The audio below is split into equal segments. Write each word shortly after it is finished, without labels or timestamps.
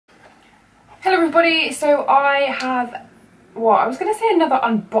Hello everybody, so I have, well, I was going to say another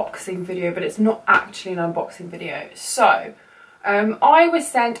unboxing video, but it's not actually an unboxing video. So, I was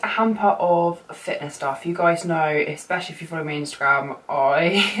sent a hamper of fitness stuff. You guys know, especially if you follow me on Instagram,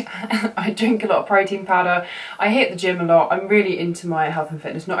 I drink a lot of protein powder. I hit the gym a lot. I'm really into my health and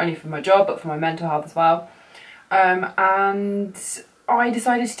fitness, not only for my job, but for my mental health as well. And I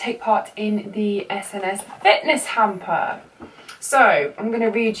decided to take part in the SNS fitness hamper. So I'm going to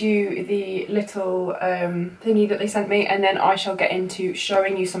read you the little thingy that they sent me, and then I shall get into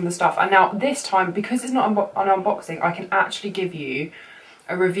showing you some of the stuff. And now this time, because it's not an unboxing, I can actually give you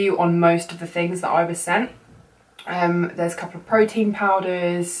a review on most of the things that I was sent. There's a couple of protein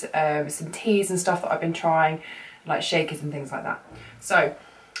powders, some teas and stuff that I've been trying, like shakers and things like that. So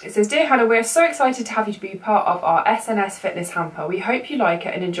it says, "Dear Hannah, we're so excited to have you to be part of our SNS Fitness Hamper. We hope you like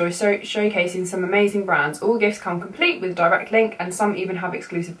it and enjoy showcasing some amazing brands. All gifts come complete with a direct link, and some even have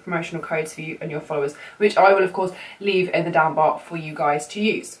exclusive promotional codes for you and your followers, which I will of course leave in the down bar for you guys to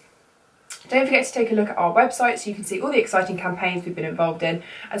use. Don't forget to take a look at our website so you can see all the exciting campaigns we've been involved in,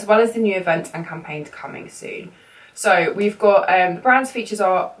 as well as the new events and campaigns coming soon." So we've got, the brands features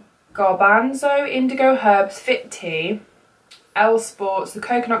are Garbanzo, Indigo Herbs, FitTea, Elle Sport, the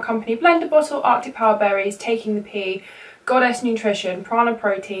Coconut Company, Blender Bottle, Arctic Power Berries, Taking the Pea, Goddess Nutrition, Prana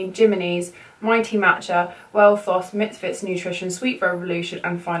Protein, Jiminis, Mighty Matcha, Wellthos, Missfits Nutrition, Sweet Revolution,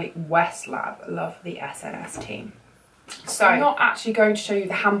 and finally West Lab. Love the SNS team. So I'm not actually going to show you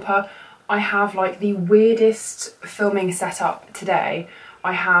the hamper. I have like the weirdest filming setup today.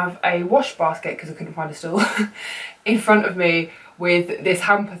 I have a wash basket, because I couldn't find a stool, in front of me, with this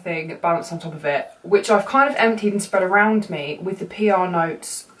hamper thing balanced on top of it, which I've kind of emptied and spread around me with the PR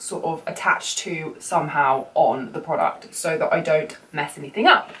notes sort of attached to somehow on the product so that I don't mess anything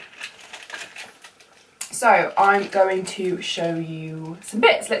up. So I'm going to show you some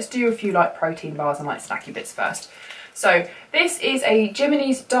bits. Let's do a few like protein bars and like snacky bits first. So this is a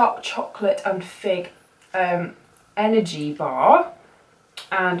Jiminis dark chocolate and fig energy bar,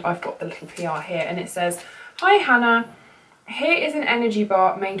 and I've got the little PR here, and it says, "Hi Hannah, here is an energy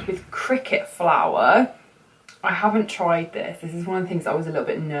bar made with cricket flour." I haven't tried this. This is one of the things that I was a little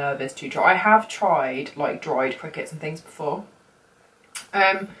bit nervous to try. I have tried like dried crickets and things before.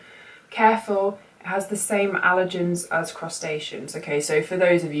 Careful, it has the same allergens as crustaceans. Okay, so for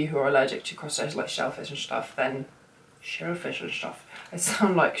those of you who are allergic to crustaceans like shellfish and stuff, then I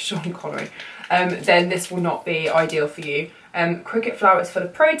sound like Sean Connery. Then this will not be ideal for you. Cricket flour is full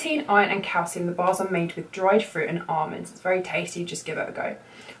of protein, iron and calcium. The bars are made with dried fruit and almonds. It's very tasty, just give it a go.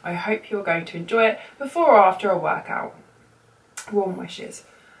 I hope you're going to enjoy it before or after a workout. Warm wishes."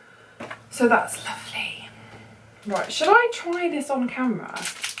 So that's lovely. Right, should I try this on camera?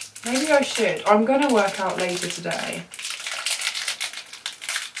 Maybe I should. I'm going to work out later today.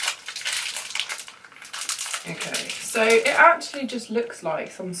 Okay, so it actually just looks like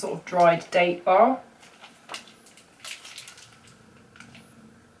some sort of dried date bar.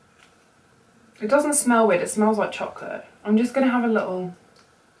 It doesn't smell weird, it smells like chocolate. I'm just going to have a little...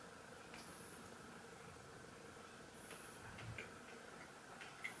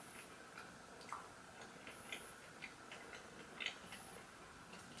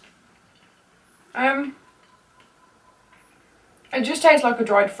 It just tastes like a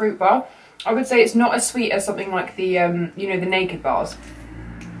dried fruit bar. I would say it's not as sweet as something like the, you know, the naked bars.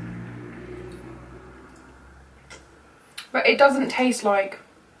 But it doesn't taste like...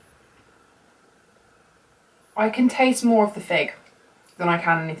 I can taste more of the fig than I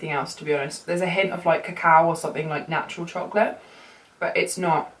can anything else, to be honest. There's a hint of like cacao or something like natural chocolate, but it's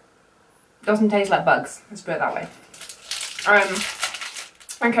not, doesn't taste like bugs, let's put it that way.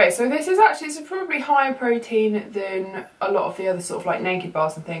 Okay, so this is actually, it's probably higher protein than a lot of the other sort of like naked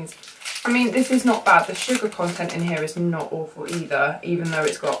bars and things. I mean, this is not bad. The sugar content in here is not awful either, even though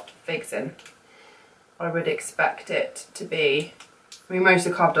it's got figs in. I would expect it to be, I mean, most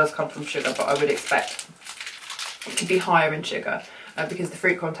of the carb does come from sugar, but I would expect it to be higher in sugar because of the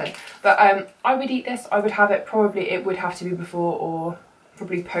fruit content. But I would eat this. I would have it, probably it would have to be before or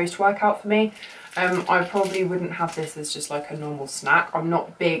probably post workout for me. I probably wouldn't have this as just like a normal snack. I'm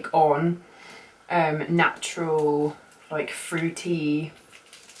not big on natural like fruity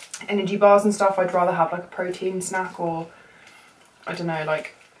energy bars and stuff. I'd rather have like a protein snack, or I don't know,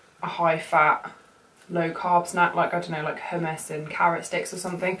 like a high fat low carb snack, like I don't know, like hummus and carrot sticks or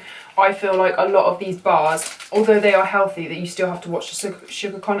something. I feel like a lot of these bars, although they are healthy, that you still have to watch the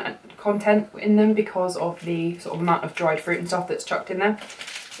sugar content in them because of the sort of amount of dried fruit and stuff that's chucked in there.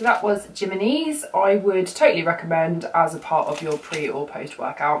 So that was Jiminis. I would totally recommend as a part of your pre or post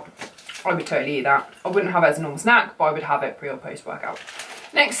workout. I would totally eat that. I wouldn't have it as a normal snack, but I would have it pre or post workout.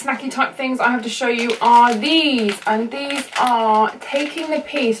 Next snacky type things I have to show you are these, and these are taking the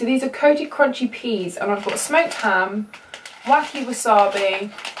peas. So these are coated crunchy peas, and I've got smoked ham, wacky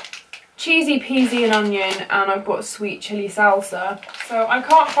wasabi, cheesy peasy and onion, and I've got sweet chili salsa. So I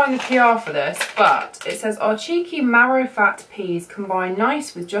can't find the PR for this, but it says our cheeky marrow fat peas combine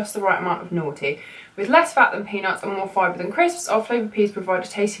nice with just the right amount of naughty. With less fat than peanuts and more fibre than crisps, our flavoured peas provide a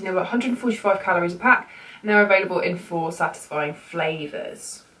tasty meal at 145 calories a pack, and they're available in 4 satisfying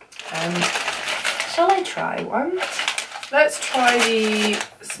flavours. Shall I try one? Let's try the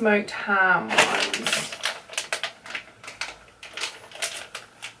smoked ham ones.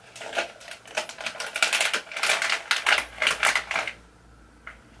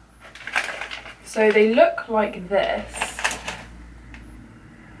 So they look like this.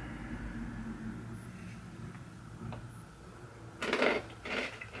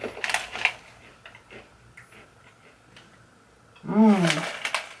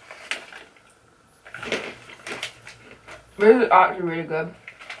 This is actually really good.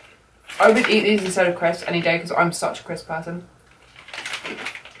 I would eat these instead of crisps any day because I'm such a crisp person.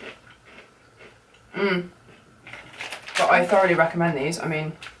 But I thoroughly recommend these. I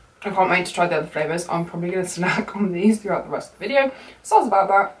mean, I can't wait to try the other flavours. I'm probably going to snack on these throughout the rest of the video. Sorry about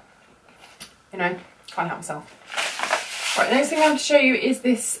that. You know, can't help myself. Right, the next thing I have to show you is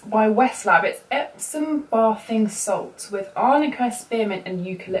this by Westlab. It's Epsom bathing salts with arnica, spearmint and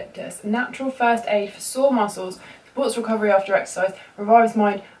eucalyptus. Natural first aid for sore muscles, supports recovery after exercise, revives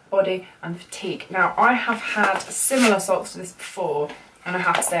mind, body and fatigue. Now I have had similar salts to this before, and I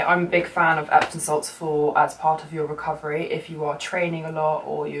have to say I'm a big fan of Epsom salts for as part of your recovery if you are training a lot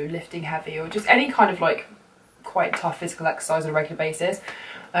or you're lifting heavy or just any kind of like quite tough physical exercise on a regular basis.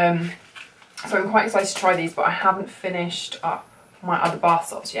 So I'm quite excited to try these, but I haven't finished up my other bath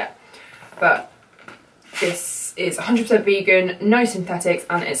salts yet. But this is 100% vegan, no synthetics,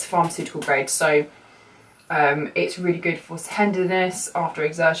 and it's pharmaceutical grade, so it's really good for tenderness after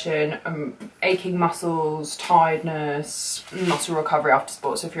exertion, aching muscles, tiredness, muscle recovery after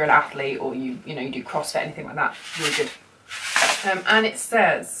sports. So if you're an athlete or you do CrossFit, anything like that, really good. And it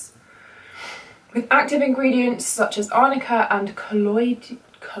says, with active ingredients such as arnica and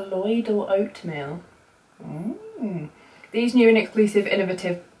colloidal oatmeal, these new and exclusive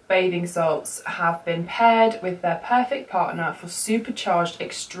innovative bathing salts have been paired with their perfect partner for supercharged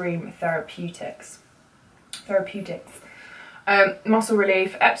extreme therapeutics. Muscle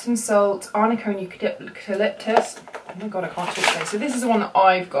relief, Epsom salt, arnica and eucalyptus. Oh my god, I can't talk today. So this is the one that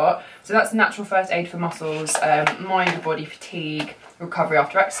I've got. So that's natural first aid for muscles, mind and body fatigue, recovery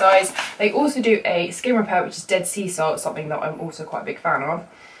after exercise. They also do a skin repair, which is Dead Sea salt, something that I'm also quite a big fan of,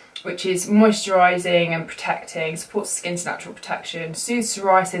 which is moisturising and protecting, supports the skin's natural protection, soothes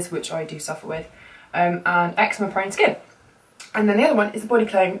psoriasis, which I do suffer with, and eczema-prone skin. And then the other one is the body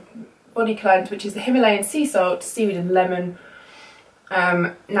cleanse, which is the Himalayan sea salt, seaweed and lemon,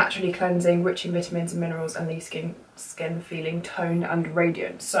 naturally cleansing, rich in vitamins and minerals, and leaves skin feeling toned and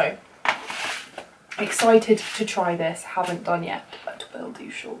radiant. So excited to try this, haven't done yet, but will do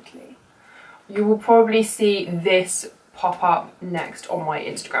shortly. You will probably see this pop up next on my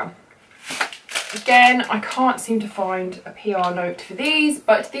Instagram. Again, I can't seem to find a PR note for these,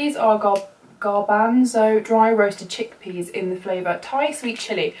 but these are Garbanzo dry roasted chickpeas in the flavour Thai sweet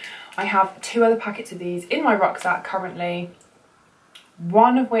chili. I have 2 other packets of these in my rucksack currently,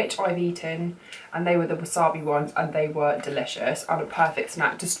 one of which I've eaten, and they were the wasabi ones, and they were delicious and a perfect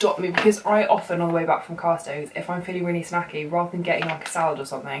snack to stop me, because I often on the way back from Carstow's, if I'm feeling really snacky, rather than getting like a salad or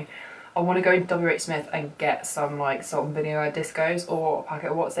something, I want to go into WH Smith and get some like salt and vinegar discos or a packet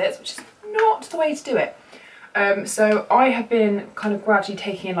of What's-Its, which is not the way to do it. So I have been kind of gradually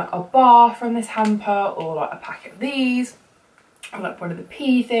taking in like a bar from this hamper, or like a packet of these, or like one of the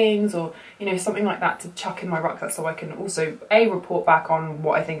pea things, or something like that to chuck in my rucksack, so I can also report back on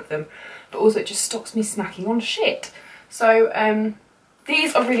what I think of them, but also it just stops me snacking on shit. So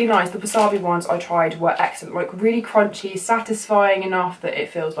these are really nice. The wasabi ones I tried were excellent, like really crunchy, satisfying enough that it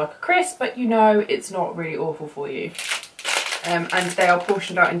feels like a crisp, but it's not really awful for you. And they are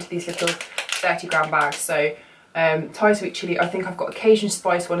portioned out into these little 30-gram bags. So Thai sweet chili, I think I've got a Cajun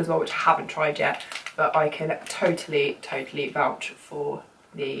spice one as well, which I haven't tried yet, but I can totally vouch for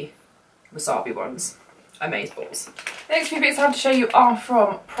the wasabi ones. Amazeballs. The next few bits I have to show you are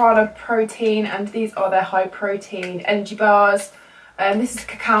from Prana Protein, and these are their high protein energy bars. This is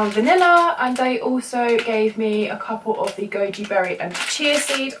cacao and vanilla, and they also gave me a couple of the goji berry and chia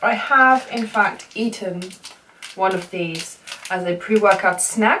seed. I have in fact eaten one of these as a pre-workout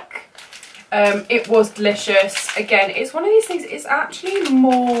snack. It was delicious. Again, it's one of these things, it's actually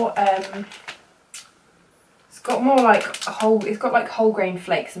more, it's got more like it's got like whole grain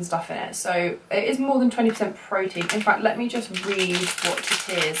flakes and stuff in it, so it is more than 20% protein. In fact, let me just read what it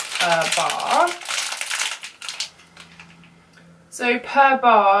is per bar. So per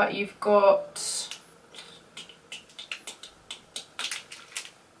bar you've got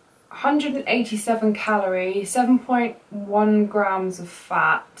 187 calories, 7.1 grams of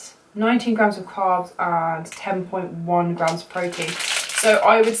fat, 19 grams of carbs and 10.1 grams of protein. So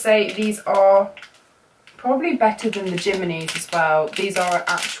I would say these are probably better than the Jiminis as well. These are an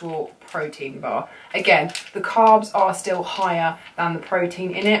actual protein bar. Again, the carbs are still higher than the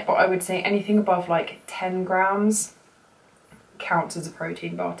protein in it, but I would say anything above like 10 grams counts as a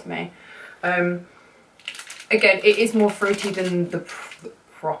protein bar to me. Again, it is more fruity than the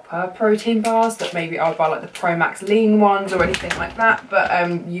proper protein bars that maybe I would buy, like the Pro Max lean ones or anything like that, but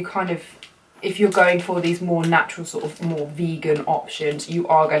you kind of, if you're going for these more natural sort of more vegan options, you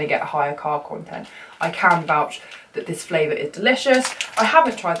are going to get a higher carb content. I can vouch that this flavour is delicious. I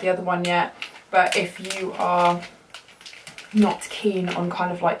haven't tried the other one yet, but if you are not keen on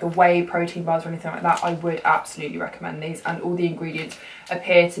kind of like the whey protein bars or anything like that, I would absolutely recommend these, and all the ingredients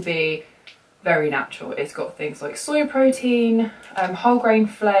appear to be very natural. It's got things like soy protein, whole grain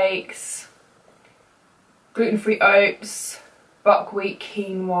flakes, gluten-free oats, buckwheat,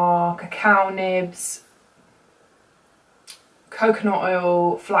 quinoa, cacao nibs, coconut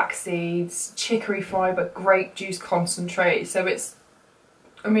oil, flax seeds, chicory fibre, grape juice concentrate. So it's,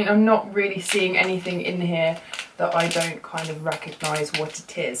 I mean, I'm not really seeing anything in here that I don't kind of recognise what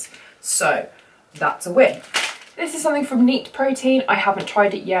it is. So that's a win. This is something from Neat Protein. I haven't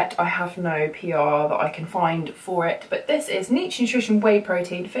tried it yet. I have no PR that I can find for it. But this is Neat Nutrition Whey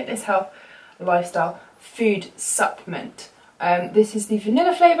Protein Fitness, Health, Lifestyle Food Supplement. This is the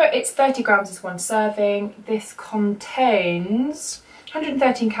vanilla flavour. It's 30 grams is one serving. This contains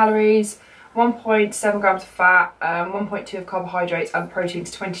 113 calories, 1.7 grams of fat, 1.2 of carbohydrates, and protein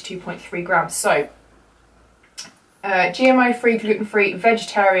to 22.3 grams. So, GMO-free, gluten-free,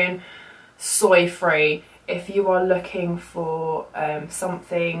 vegetarian, soy-free. If you are looking for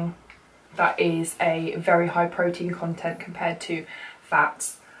something that is a very high protein content compared to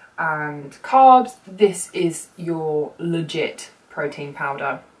fats and carbs, this is your legit protein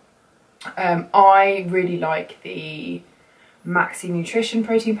powder. I really like the Maxi Nutrition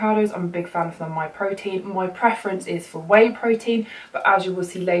protein powders. I'm a big fan of them. My protein, my preference is for whey protein, but as you will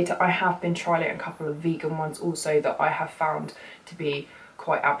see later, I have been trialing a couple of vegan ones also that I have found to be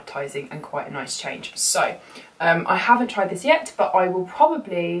quite appetizing and quite a nice change. So I haven't tried this yet, but I will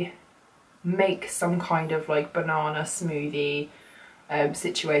probably make some kind of like banana smoothie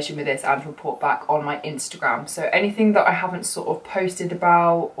situation with this and report back on my Instagram. So anything that I haven't sort of posted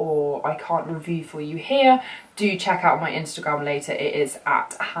about or I can't review for you here, do check out my Instagram later. It is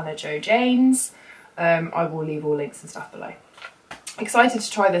at hannahjojanes. I will leave all links and stuff below. Excited to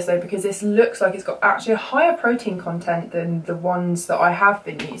try this though, because this looks like it's got actually a higher protein content than the ones that I have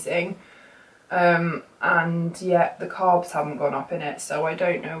been using, and yet the carbs haven't gone up in it, so I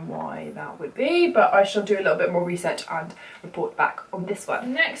don't know why that would be, but I shall do a little bit more research and report back on this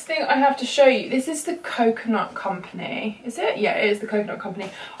one. Next thing I have to show you, this is the Coconut Company. Is it? Yeah, it is the Coconut Company.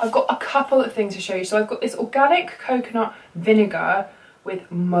 I've got a couple of things to show you. So I've got this organic coconut vinegar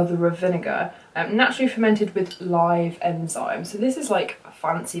with mother of vinegar, naturally fermented with live enzymes. So this is like a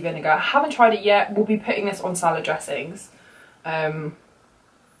fancy vinegar. I haven't tried it yet. We'll be putting this on salad dressings.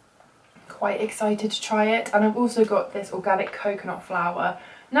 Quite excited to try it. And I've also got this organic coconut flour,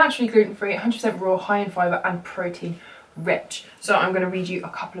 naturally gluten-free, 100% raw, high in fibre and protein rich. So I'm going to read you a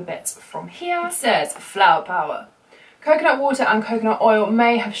couple of bits from here. It says, flour power. Coconut water and coconut oil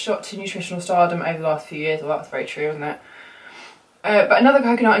may have shot to nutritional stardom over the last few years. Well, that's very true, isn't it? But another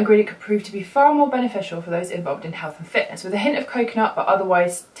coconut ingredient could prove to be far more beneficial for those involved in health and fitness. With a hint of coconut but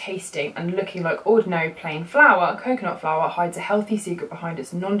otherwise tasting and looking like ordinary plain flour, coconut flour hides a healthy secret behind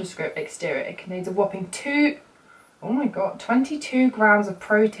its nondescript exterior. It contains a whopping 22 grams of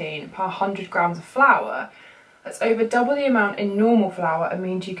protein per 100 grams of flour. That's over double the amount in normal flour and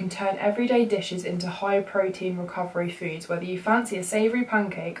means you can turn everyday dishes into high protein recovery foods, whether you fancy a savoury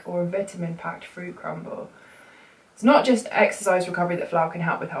pancake or a vitamin-packed fruit crumble. It's not just exercise recovery that flour can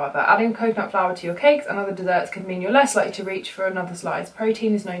help with, however. Adding coconut flour to your cakes and other desserts can mean you're less likely to reach for another slice.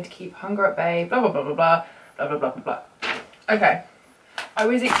 Protein is known to keep hunger at bay, blah, blah, blah, blah, blah, blah, blah, blah, blah, blah. Okay, I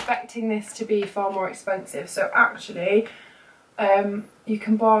was expecting this to be far more expensive. So actually, you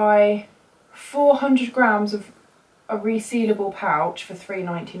can buy 400 grams of a resealable pouch for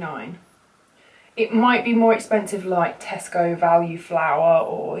 $3.99. It might be more expensive like Tesco value flour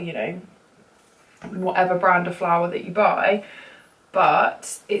or, you know, whatever brand of flour that you buy,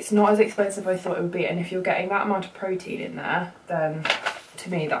 but it's not as expensive as I thought it would be, and if you're getting that amount of protein in there, then to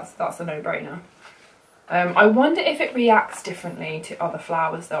me that's a no-brainer. I wonder if it reacts differently to other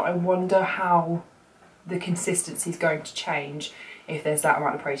flours though. I wonder how the consistency is going to change if there's that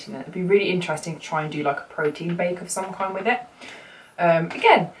amount of protein in it. It'd be really interesting to try and do like a protein bake of some kind with it.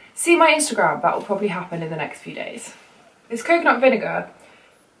 Again, see my Instagram, that will probably happen in the next few days. This coconut vinegar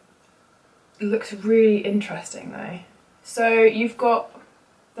looks really interesting though. So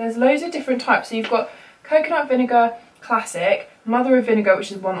there's loads of different types. So you've got coconut vinegar classic, mother of vinegar,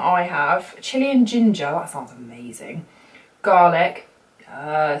 which is one I have, chili and ginger, that sounds amazing, garlic,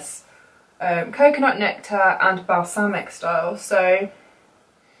 yes, coconut nectar and balsamic style. So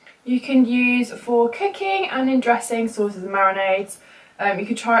you can use for cooking and in dressing, sauces and marinades. You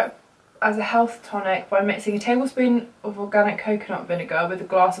could try it as a health tonic by mixing a tablespoon of organic coconut vinegar with a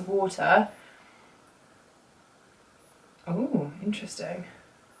glass of water. Oh, interesting.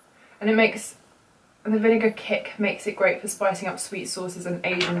 And the vinegar kick makes it great for spicing up sweet sauces and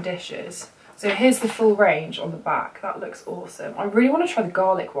Asian dishes. So here's the full range on the back. That looks awesome. I really want to try the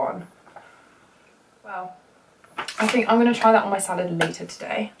garlic one. Well, I think I'm going to try that on my salad later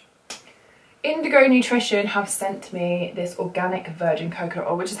today. Indigo Nutrition have sent me this organic virgin coconut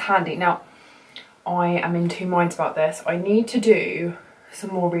oil, which is handy. Now, I am in two minds about this. I need to do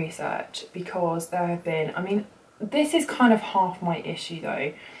some more research because there have been, I mean, this is kind of half my issue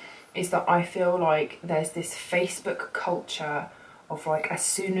though, is that I feel like there's this Facebook culture of like, as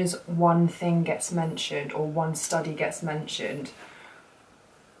soon as one thing gets mentioned or one study gets mentioned,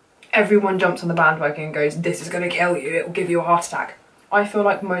 everyone jumps on the bandwagon and goes, this is going to kill you, it will give you a heart attack. I feel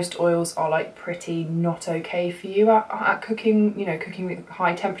like most oils are like pretty not okay for you at cooking, you know, cooking with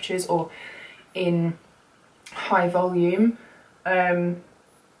high temperatures or in high volume.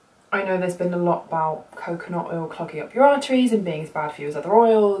 I know there's been a lot about coconut oil clogging up your arteries and being as bad for you as other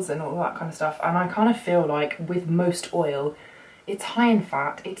oils and all that kind of stuff, and I kind of feel like with most oil, it's high in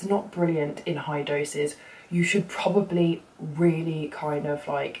fat, it's not brilliant in high doses. You should probably really kind of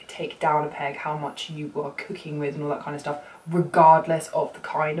like take down a peg how much you are cooking with and all that kind of stuff, regardless of the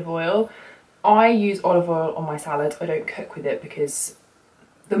kind of oil. I use olive oil on my salads. I don't cook with it because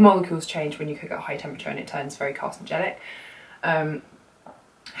the molecules change when you cook at high temperature and it turns very carcinogenic.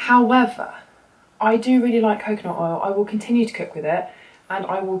 However, I do really like coconut oil. I will continue to cook with it and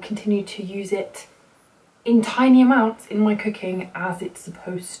I will continue to use it in tiny amounts in my cooking as it's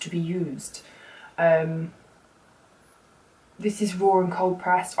supposed to be used. This is raw and cold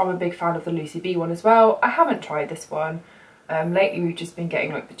pressed. I'm a big fan of the Lucy B one as well. I haven't tried this one. Lately we've just been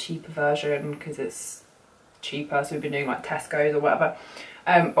getting like the cheaper version because it's cheaper, so we've been doing like Tesco's or whatever.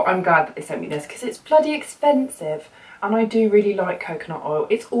 But I'm glad that they sent me this because it's bloody expensive. And I do really like coconut oil.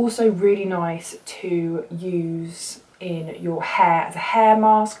 It's also really nice to use in your hair as a hair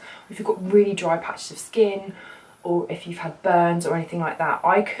mask, if you've got really dry patches of skin, or if you've had burns or anything like that.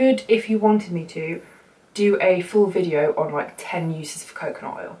 I could, if you wanted me to, do a full video on like 10 uses for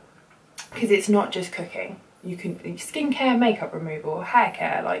coconut oil. Because it's not just cooking. You can do skincare, makeup removal, hair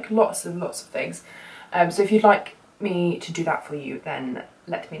care, like lots of things. So if you'd like me to do that for you, then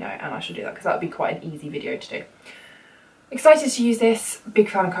let me know and I shall do that because that would be quite an easy video to do. Excited to use this, big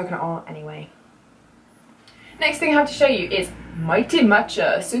fan of coconut oil anyway. Next thing I have to show you is Mighty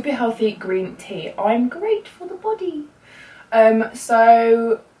Matcha Super Healthy Green Tea. I'm great for the body.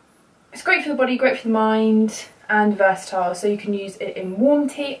 So it's great for the body, great for the mind, and versatile. So you can use it in warm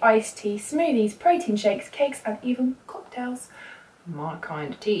tea, iced tea, smoothies, protein shakes, cakes, and even cocktails. My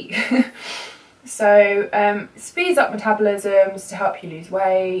kind of tea. So speeds up metabolisms to help you lose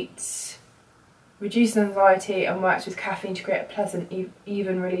weight, reduces anxiety, and works with caffeine to create a pleasant,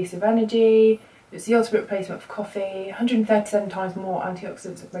 even release of energy. It's the ultimate replacement for coffee, 137 times more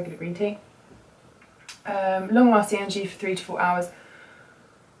antioxidants than regular green tea. Long lasting energy for 3 to 4 hours.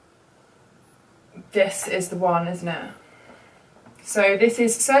 This is the one, isn't it? So this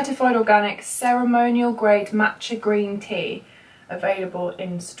is certified organic, ceremonial grade matcha green tea, available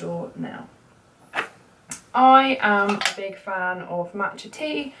in store now. I am a big fan of matcha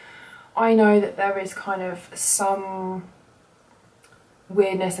tea. I know that there is kind of some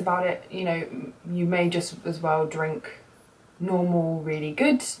weirdness about it, you know, you may just as well drink normal, really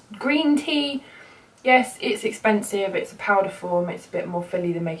good green tea. Yes, it's expensive, it's a powder form, it's a bit more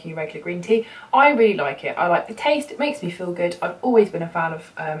filly than making a regular green tea. I really like it, I like the taste, it makes me feel good. I've always been a fan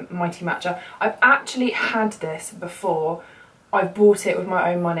of Mighty Matcha. I've actually had this before. I've bought it with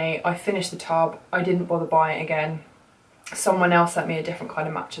my own money, I finished the tub, I didn't bother buying it again. Someone else sent me a different kind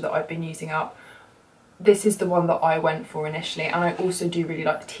of matcha that I've been using up. This is the one that I went for initially, and I also do really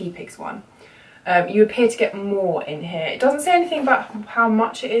like the Tea Pigs one. You appear to get more in here. It doesn't say anything about how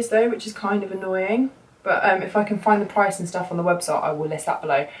much it is though, which is kind of annoying. But if I can find the price and stuff on the website, I will list that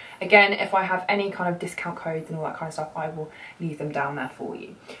below. Again, if I have any kind of discount codes and all that kind of stuff, I will leave them down there for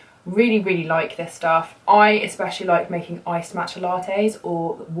you. Really, really like this stuff. I especially like making iced matcha lattes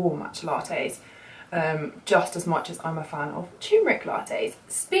or warm matcha lattes, just as much as I'm a fan of turmeric lattes.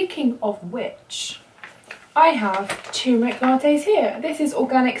 Speaking of which, I have turmeric lattes here. This is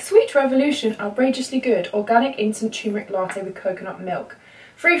Organic Sweet Revolution Outrageously Good Organic Instant Turmeric Latte with Coconut Milk.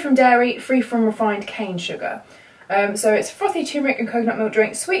 Free from dairy, free from refined cane sugar. So it's frothy turmeric and coconut milk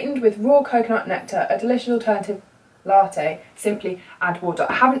drink sweetened with raw coconut nectar, a delicious alternative latte. Simply add water.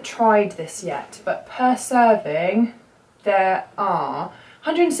 I haven't tried this yet, but per serving there are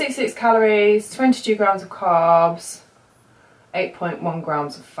 166 calories, 22 grams of carbs, 8.1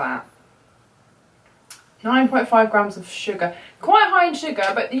 grams of fat, 9.5 grams of sugar. Quite high in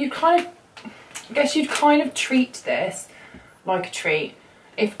sugar, but you kind of, I guess you'd kind of treat this like a treat.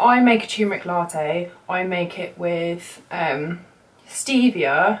 If I make a turmeric latte, I make it with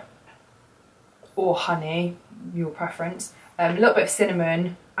stevia or honey, your preference, a little bit of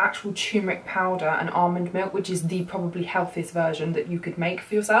cinnamon, actual turmeric powder and almond milk, which is the probably healthiest version that you could make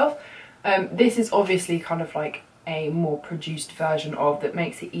for yourself. This is obviously kind of like a more produced version of that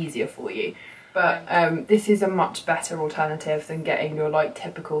makes it easier for you. But this is a much better alternative than getting your like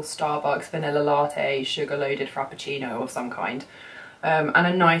typical Starbucks vanilla latte, sugar loaded frappuccino of some kind. And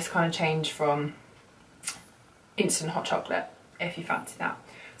a nice kind of change from instant hot chocolate, if you fancy that.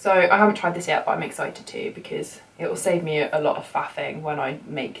 So I haven't tried this yet, but I'm excited to, because it will save me a lot of faffing when I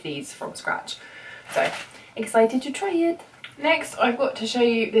make these from scratch. So excited to try it. Next, I've got to show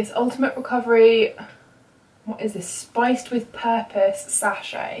you this Ultimate Recovery, what is this, Spiced with Purpose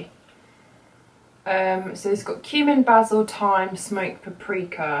sachet. So it's got cumin, basil, thyme, smoked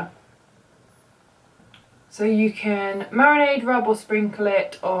paprika. So you can marinate, rub or sprinkle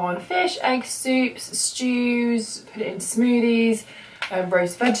it on fish, eggs, soups, stews, put it in smoothies,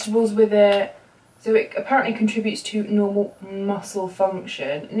 roast vegetables with it. So it apparently contributes to normal muscle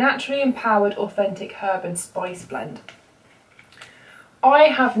function. Naturally empowered, authentic herb and spice blend. I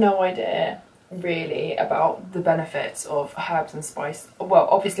have no idea really about the benefits of herbs and spice. Well,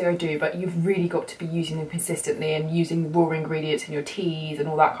 obviously I do, but you've really got to be using them consistently and using raw ingredients in your teas and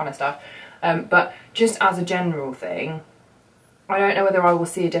all that kind of stuff. But just as a general thing, I don't know whether I will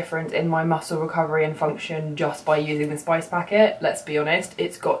see a difference in my muscle recovery and function just by using the spice packet. Let's be honest,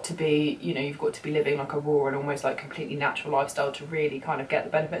 it's got to be, you know, you've got to be living like a raw and almost like completely natural lifestyle to really kind of get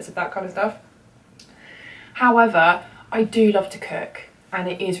the benefits of that kind of stuff. However, I do love to cook, and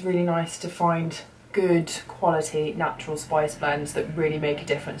it is really nice to find good quality natural spice blends that really make a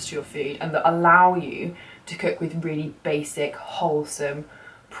difference to your food and that allow you to cook with really basic, wholesome,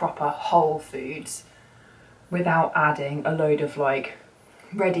 proper whole foods without adding a load of like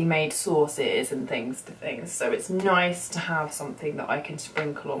ready-made sauces and things to things. So it's nice to have something that I can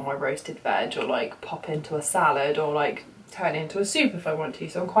sprinkle on my roasted veg, or like pop into a salad, or like turn into a soup if I want to.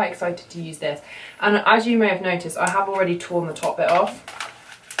 So I'm quite excited to use this. And as you may have noticed, I have already torn the top bit off,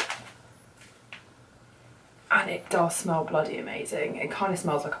 and it does smell bloody amazing. It kind of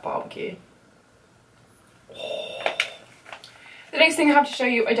smells like a barbecue. The next thing I have to show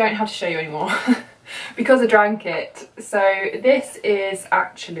you, I don't have to show you anymore because I drank it. So this is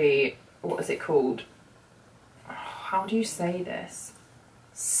actually, what is it called? How do you say this?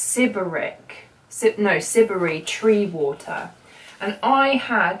 Siberic tree water. And I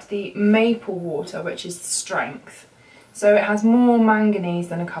had the maple water, which is strength. So it has more manganese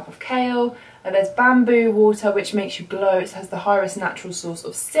than a cup of kale. There's bamboo water, which makes you glow. It has the highest natural source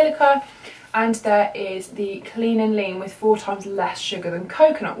of silica. And there is the clean and lean with 4 times less sugar than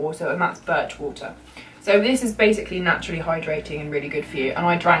coconut water, and that's birch water. So this is basically naturally hydrating and really good for you. And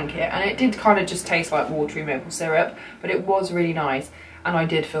I drank it, and it did kind of just taste like watery maple syrup, but it was really nice, and I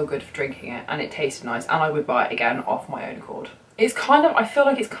did feel good for drinking it, and it tasted nice, and I would buy it again off my own accord. It's kind of, I feel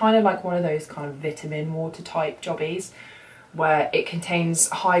like it's kind of like one of those kind of vitamin water type jobbies where it contains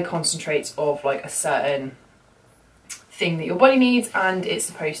high concentrates of like a certain thing that your body needs, and it's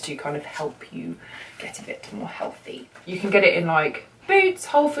supposed to kind of help you get a bit more healthy. You can get it in like Boots,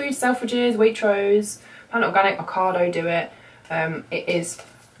 Whole Foods, Selfridges, Waitrose, Planet Organic, Ocado do it. It is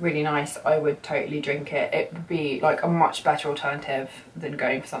really nice. I would totally drink it. It would be like a much better alternative than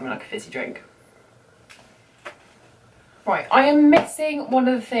going for something like a fizzy drink. Right, I am missing one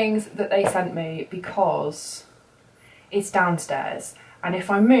of the things that they sent me because it's downstairs. And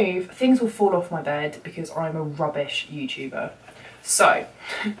if I move, things will fall off my bed because I'm a rubbish YouTuber. So,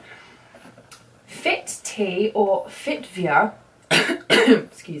 FitTea or Fitvia,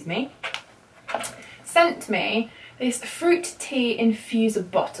 excuse me, sent me this fruit tea infuser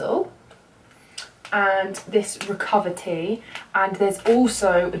bottle and this recover tea, and there's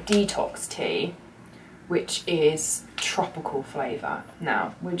also a detox tea which is tropical flavour.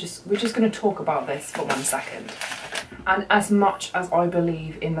 Now we're just going to talk about this for 1 second. And as much as I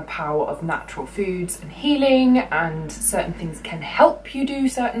believe in the power of natural foods and healing, and certain things can help you do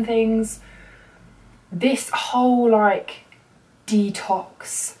certain things, this whole like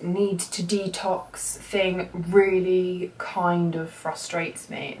detox, need to detox thing really kind of frustrates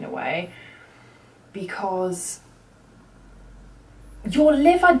me in a way, because your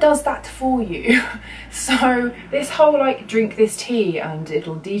liver does that for you. So this whole like drink this tea and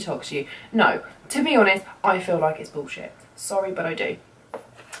it'll detox you, no, to be honest, I feel like it's bullshit. Sorry, but I do.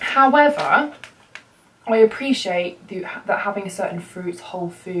 However, I appreciate that having certain fruits, whole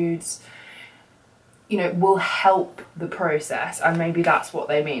foods, you know, will help the process, and maybe that's what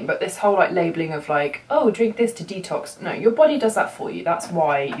they mean. But this whole like labelling of like, oh, drink this to detox, no, your body does that for you. That's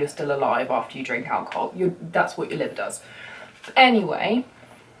why you're still alive after you drink alcohol. That's what your liver does. Anyway,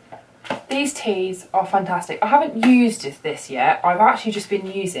 these teas are fantastic. I haven't used this yet. I've actually just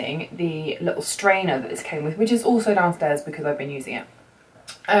been using the little strainer that this came with, which is also downstairs because I've been using it.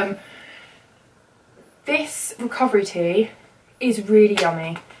 This recovery tea is really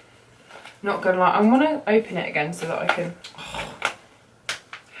yummy. Not gonna lie, I'm gonna open it again so that I can... Oh,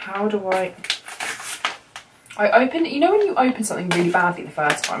 how do I open, you know when you open something really badly the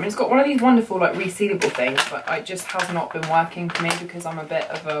first time, and it's got one of these wonderful like resealable things, but it just has not been working for me because I'm a bit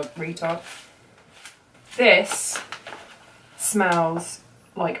of a retard. This smells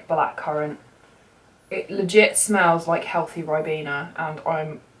like blackcurrant. It legit smells like healthy Ribena,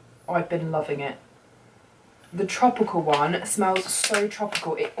 and I've been loving it. The tropical one smells so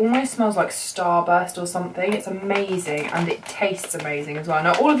tropical. It almost smells like Starburst or something. It's amazing, and it tastes amazing as well.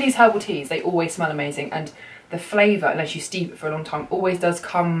 Now all of these herbal teas, they always smell amazing, and the flavour, unless you steep it for a long time, always does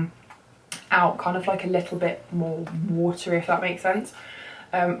come out kind of like a little bit more watery, if that makes sense.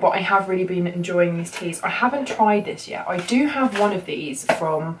 But I have really been enjoying these teas. I haven't tried this yet. I do have one of these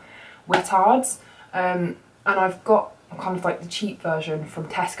from Wellthos, and I've got kind of like the cheap version from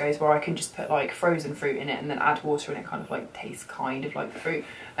Tesco's where I can just put like frozen fruit in it and then add water, and it kind of like tastes kind of like the fruit.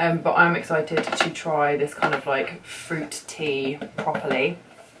 But I'm excited to try this kind of like fruit tea properly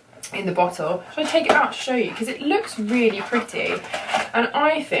in the bottle. Should I take it out to show you? Because it looks really pretty, and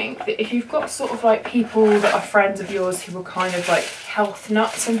I think that if you've got sort of like people that are friends of yours who are kind of like health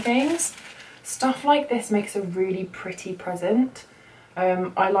nuts and things, stuff like this makes a really pretty present.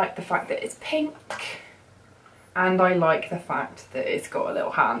 I like the fact that it's pink, and I like the fact that it's got a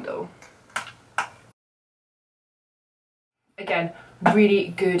little handle. Again, really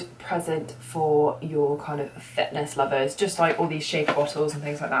good present for your kind of fitness lovers, just like all these shaker bottles and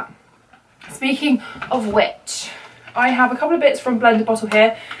things like that. Speaking of which, I have a couple of bits from Blender Bottle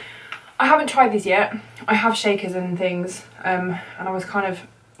here. I haven't tried these yet. I have shakers and things, and I was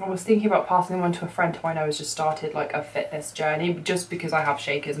thinking about passing them on to a friend who I know has just started like a fitness journey, just because I have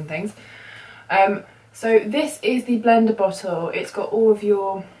shakers and things. So this is the Blender Bottle. It's got all of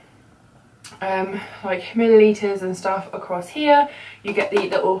your like milliliters and stuff across here. You get the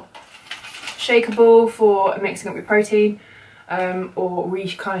little shaker ball for mixing up your protein, or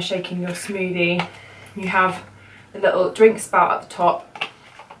kind of shaking your smoothie. You have the little drink spout at the top.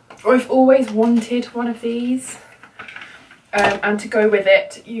 I've always wanted one of these, and to go with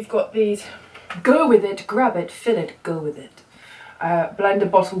it, you've got these. Go with it, grab it, fill it, go with it. Blender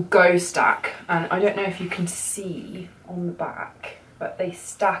Bottle Go stack, and I don't know if you can see on the back, but they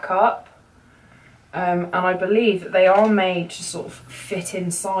stack up. And I believe that they are made to sort of fit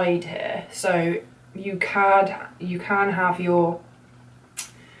inside here, so you can have your,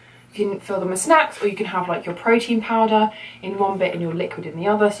 you can fill them with snacks, or you can have like your protein powder in one bit and your liquid in the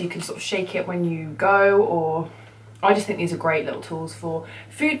other, so you can sort of shake it when you go. Or I just think these are great little tools for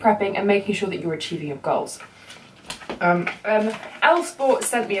food prepping and making sure that you're achieving your goals. Elle Sport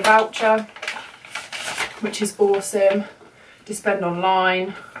sent me a voucher, which is awesome, to spend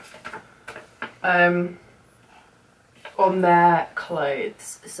online on their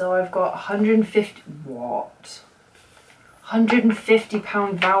clothes. So I've got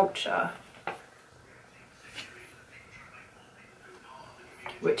 £150 voucher,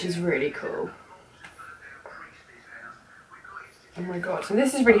 which is really cool. Oh my god, so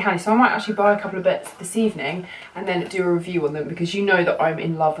this is really handy. So I might actually buy a couple of bits this evening and then do a review on them, because you know that I'm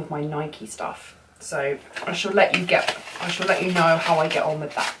in love with my Nike stuff. So I shall let you know how I get on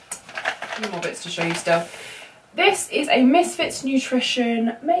with that. A few more bits to show you still. This is a Missfits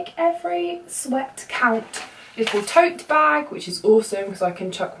Nutrition Make Every Sweat Count little tote bag, which is awesome because I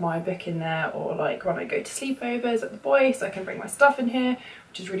can chuck my book in there, or like when I go to sleepovers at the boys, I can bring my stuff in here,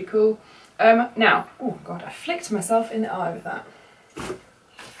 which is really cool. Now, oh god, I flicked myself in the eye with that.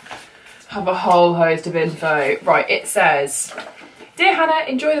 Have a whole host of info. Right, it says, "Dear Hannah,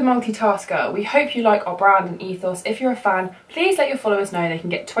 enjoy the multitasker. We hope you like our brand and ethos. If you're a fan, please let your followers know they can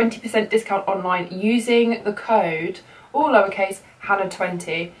get 20% discount online using the code, all lowercase,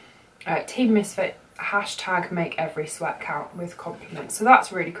 Hannah20, Team Misfit, hashtag make every sweat count with compliments." So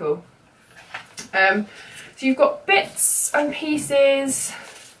that's really cool. So you've got bits and pieces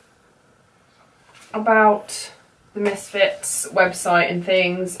about the Misfits website and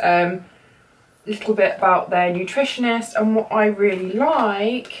things. Little bit about their nutritionist, and what I really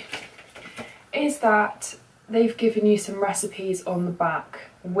like is that they've given you some recipes on the back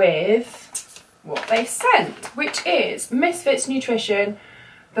with what they sent, which is Misfits Nutrition,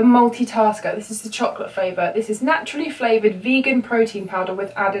 the multitasker. This is the chocolate flavour. This is naturally flavoured vegan protein powder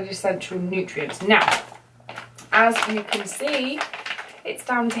with added essential nutrients. Now, as you can see, it's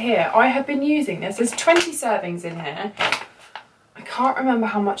down to here. I have been using this. There's 20 servings in here. I can't remember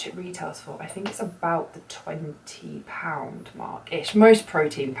how much it retails for. I think it's about the £20 mark-ish. Most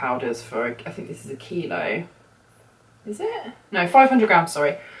protein powders for, I think this is a kilo. Is it? No, 500 grams,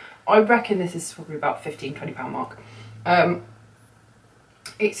 sorry. I reckon this is probably about £15–20 mark.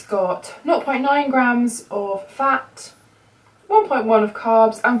 It's got 0.9 grams of fat, 1.1 of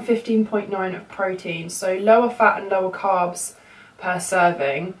carbs, and 15.9 of protein. So lower fat and lower carbs per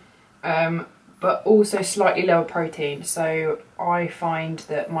serving. But also slightly lower protein. So I find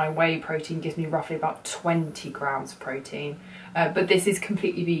that my whey protein gives me roughly about 20 grams of protein. But this is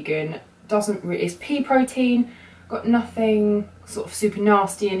completely vegan. It's pea protein, got nothing sort of super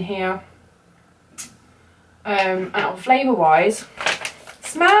nasty in here. And flavour wise,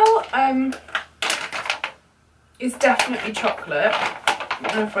 smell is definitely chocolate. I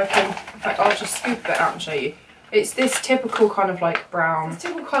don't know if I can, in fact I'll just scoop it out and show you. It's this typical kind of like brown,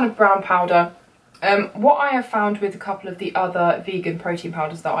 powder. What I have found with a couple of the other vegan protein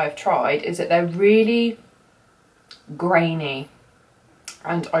powders that I've tried is that they're really grainy,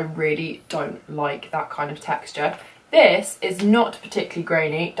 and I really don't like that kind of texture. This is not particularly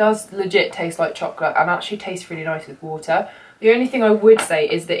grainy. It does legit taste like chocolate and actually tastes really nice with water. The only thing I would say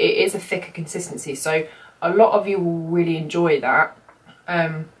is that it is a thicker consistency, so a lot of you will really enjoy that.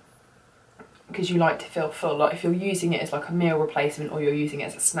 Because you like to feel full. Like if you're using it as like a meal replacement, or you're using it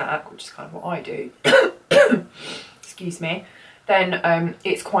as a snack, which is kind of what I do, excuse me, then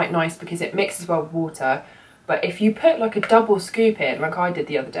it's quite nice because it mixes well with water. But if you put like a double scoop in, like I did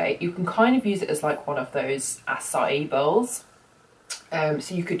the other day, you can kind of use it as like one of those acai bowls.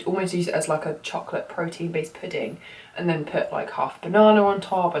 So you could almost use it as like a chocolate protein based pudding, and then put like half banana on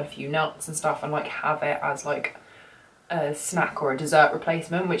top and a few nuts and stuff, and like have it as like a snack or a dessert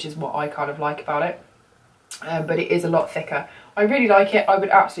replacement, which is what I kind of like about it. But it is a lot thicker. I really like it. I would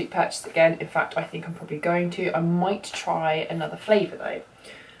absolutely purchase it again. In fact, I think I'm probably going to. I might try another flavour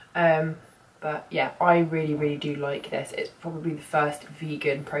though. But yeah, I really do like this. It's probably the first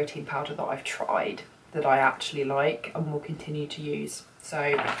vegan protein powder that I've tried that I actually like and will continue to use.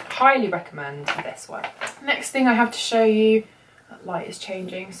 So highly recommend this one. Next thing I have to show you, that light is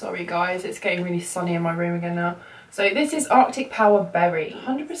changing. Sorry guys, it's getting really sunny in my room again now. So this is Arctic Power Berry,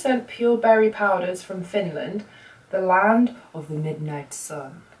 100% pure berry powders from Finland, the land of the midnight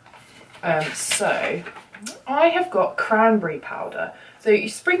sun. So I have got cranberry powder. So you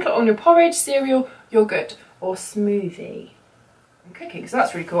sprinkle it on your porridge, cereal, yogurt, or smoothie. I'm cooking, so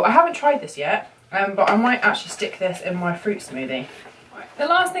that's really cool. I haven't tried this yet, but I might actually stick this in my fruit smoothie. Right. The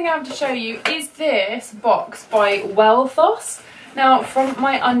last thing I have to show you is this box by Wellthos. Now, from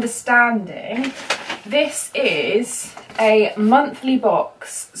my understanding, this is a monthly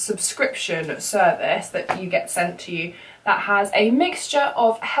box subscription service that you get sent to you that has a mixture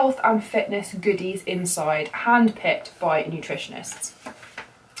of health and fitness goodies inside, hand-picked by nutritionists.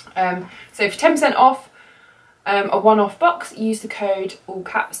 So for 10% off a one-off box, use the code all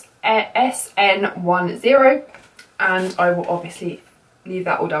caps SN10, and I will obviously leave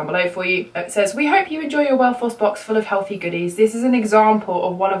that all down below for you. It says, "We hope you enjoy your Wellthos box full of healthy goodies. This is an example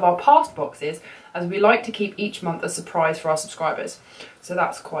of one of our past boxes, as we like to keep each month a surprise for our subscribers." So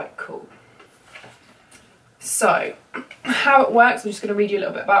that's quite cool. So how it works, I'm just going to read you a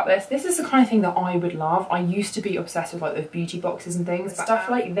little bit about this. This is the kind of thing that I would love. I used to be obsessed with like those beauty boxes and things. Stuff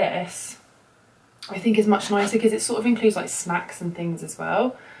like this I think is much nicer because it sort of includes like snacks and things as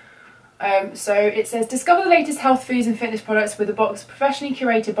well. So it says, discover the latest health foods and fitness products with a box professionally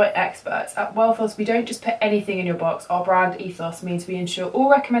curated by experts. At Wellthos, we don't just put anything in your box. Our brand ethos means we ensure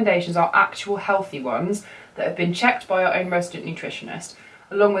all recommendations are actual healthy ones that have been checked by our own resident nutritionist,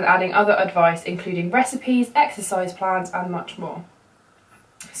 along with adding other advice including recipes, exercise plans and much more.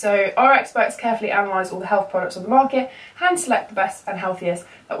 So our experts carefully analyse all the health products on the market, hand select the best and healthiest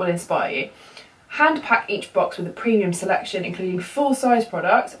that will inspire you. Hand pack each box with a premium selection including full-size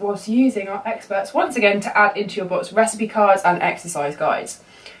products, whilst using our experts once again to add into your box recipe cards and exercise guides.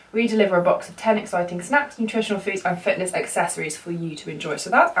 We deliver a box of 10 exciting snacks, nutritional foods and fitness accessories for you to enjoy. So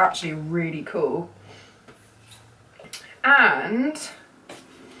that's actually really cool. And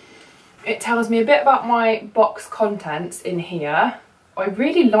it tells me a bit about my box contents in here. I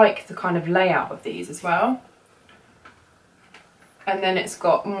really like the kind of layout of these as well. And then it's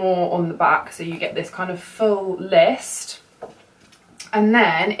got more on the back, so you get this kind of full list. And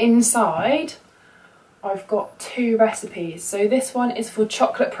then inside I've got 2 recipes. So this one is for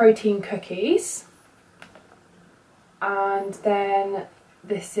chocolate protein cookies, and then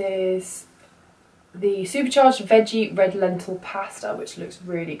this is the supercharged veggie red lentil pasta, which looks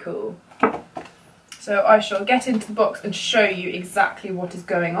really cool. So I shall get into the box and show you exactly what is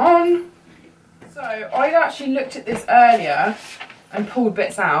going on. So I actually looked at this earlier and pulled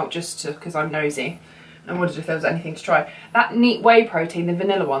bits out just because I'm nosy and wondered if there was anything to try. That neat whey protein, the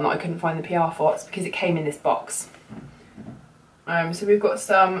vanilla one that I couldn't find the PR for, it's because it came in this box. So we've got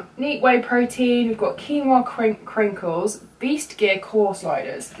some neat whey protein, we've got quinoa crinkles, beast gear core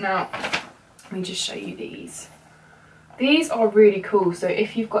sliders. Now, let me just show you these. These are really cool. So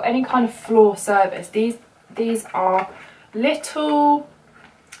if you've got any kind of floor service, these are little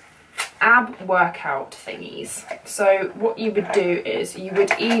ab workout thingies. So what you would do is you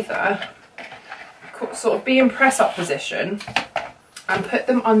would either sort of be in press up position and put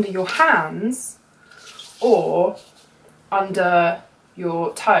them under your hands or under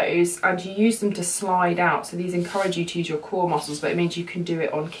your toes, and you use them to slide out. So these encourage you to use your core muscles, but it means you can do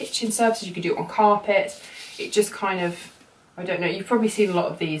it on kitchen surfaces, you can do it on carpets. It just kind of, I don't know, you've probably seen a lot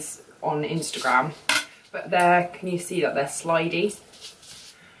of these on Instagram, but there, can you see that they're slidey?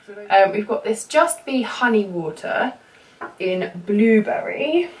 We've got this Just Be honey water in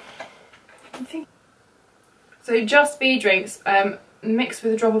blueberry. So Just Be drinks mixed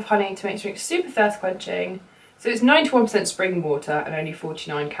with a drop of honey to make the drink super thirst quenching. So it's 91% spring water and only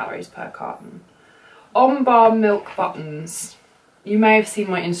 49 calories per carton. On bar milk buttons. You may have seen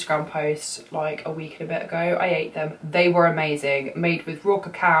my Instagram post like a week and a bit ago. I ate them. They were amazing. Made with raw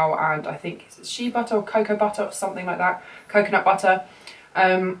cacao and I think it's shea butter or cocoa butter or something like that. Coconut butter.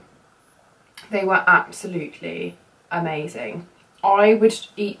 They were absolutely amazing. I would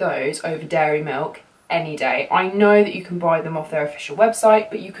eat those over dairy milk any day. I know that you can buy them off their official website,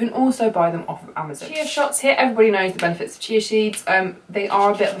 but you can also buy them off of Amazon. Chia shots here, everybody knows the benefits of chia seeds. They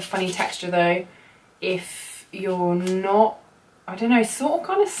are a bit of a funny texture though. If you're not, I don't know, sort of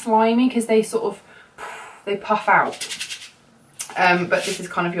kind of slimy because they sort of, they puff out. But this is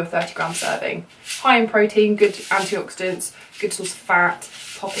kind of your 30-gram serving. High in protein, good antioxidants, good source of fat.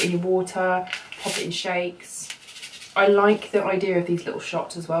 Pop it in your water, pop it in shakes. I like the idea of these little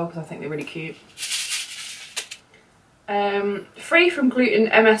shots as well because I think they're really cute. Free from gluten,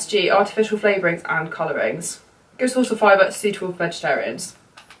 MSG, artificial flavourings and colourings. Good source of fibre, suitable for vegetarians.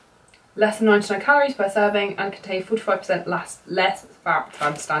 Less than 99 calories per serving and contain 45% less fat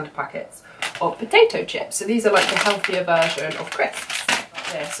than standard packets of potato chips. So these are like the healthier version of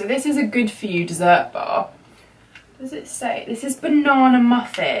crisps. So this is a good for you dessert bar. Does it say? This is banana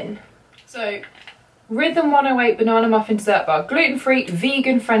muffin. So Rhythm 108 banana muffin dessert bar. Gluten-free,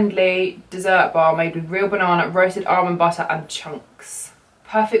 vegan-friendly dessert bar made with real banana, roasted almond butter and chunks.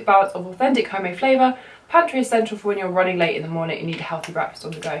 Perfect balance of authentic homemade flavour. Pantry essential for when you're running late in the morning and need a healthy breakfast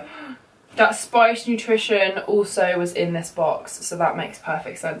on the go. That Spice Nutrition also was in this box, so that makes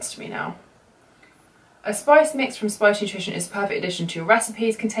perfect sense to me now. A spice mix from Spice Nutrition is a perfect addition to your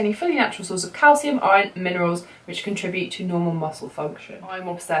recipes, containing fully natural source of calcium, iron, minerals, which contribute to normal muscle function. I'm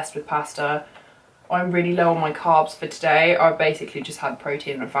obsessed with pasta. I'm really low on my carbs for today. I basically just had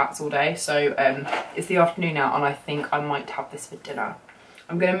protein and fats all day, so it's the afternoon now and I think I might have this for dinner.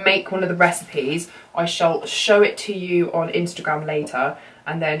 I'm going to make one of the recipes. I shall show it to you on Instagram later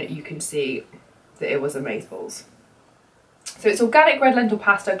and then you can see that it was amazeballs. So it's organic red lentil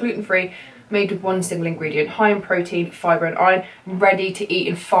pasta, gluten-free, made with one single ingredient, high in protein, fibre and iron, ready to eat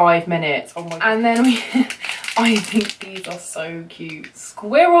in 5 minutes. Oh my God. And then I think these are so cute.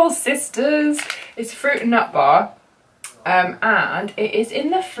 Squirrel Sisters. It's a fruit and nut bar and it is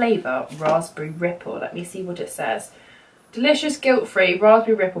in the flavour Raspberry Ripple. Let me see what it says. Delicious, guilt-free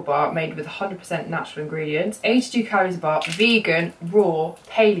raspberry ripple bar made with 100% natural ingredients, 82 calories a bar, vegan, raw,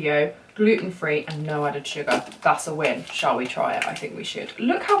 paleo, gluten-free and no added sugar. That's a win. Shall we try it? I think we should.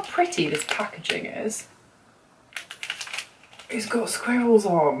 Look how pretty this packaging is. It's got squirrels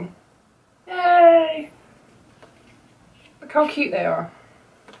on. Yay! Look how cute they are.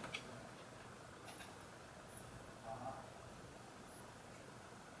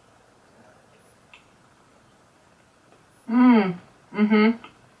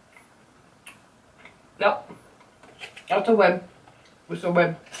 Yep. That's a win. It's a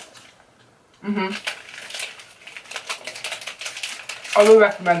win. I will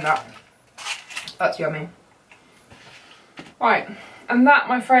recommend that. That's yummy. Right, and that,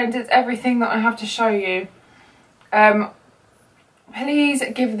 my friends, is everything that I have to show you. Please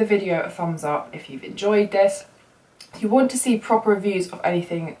give the video a thumbs up if you've enjoyed this. If you want to see proper reviews of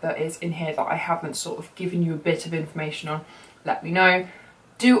anything that is in here that I haven't sort of given you a bit of information on, let me know.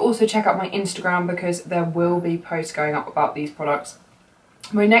 Do also check out my Instagram because there will be posts going up about these products.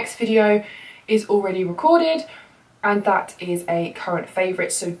 My next video is already recorded and that is a current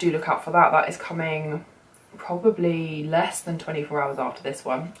favourite, so do look out for that. That is coming probably less than 24 hours after this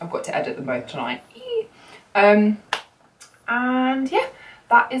one. I've got to edit them both tonight. And yeah,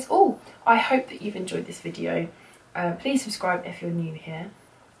 that is all. I hope that you've enjoyed this video. Please subscribe if you're new here,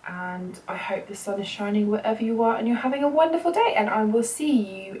 and I hope the sun is shining wherever you are and you're having a wonderful day, and I will see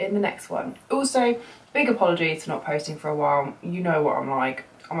you in the next one. Also, big apologies for not posting for a while. You know what I'm like.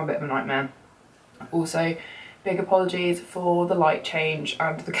 I'm a bit of a nightmare. Also, big apologies for the light change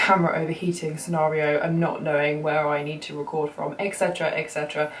and the camera overheating scenario and not knowing where I need to record from, etc,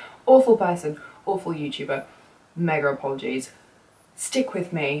 etc. Awful person, awful YouTuber. Mega apologies. Stick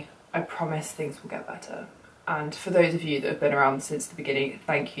with me. I promise things will get better. And for those of you that have been around since the beginning,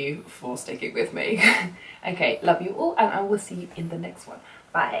 thank you for sticking with me. Okay, love you all and I will see you in the next one.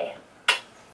 Bye.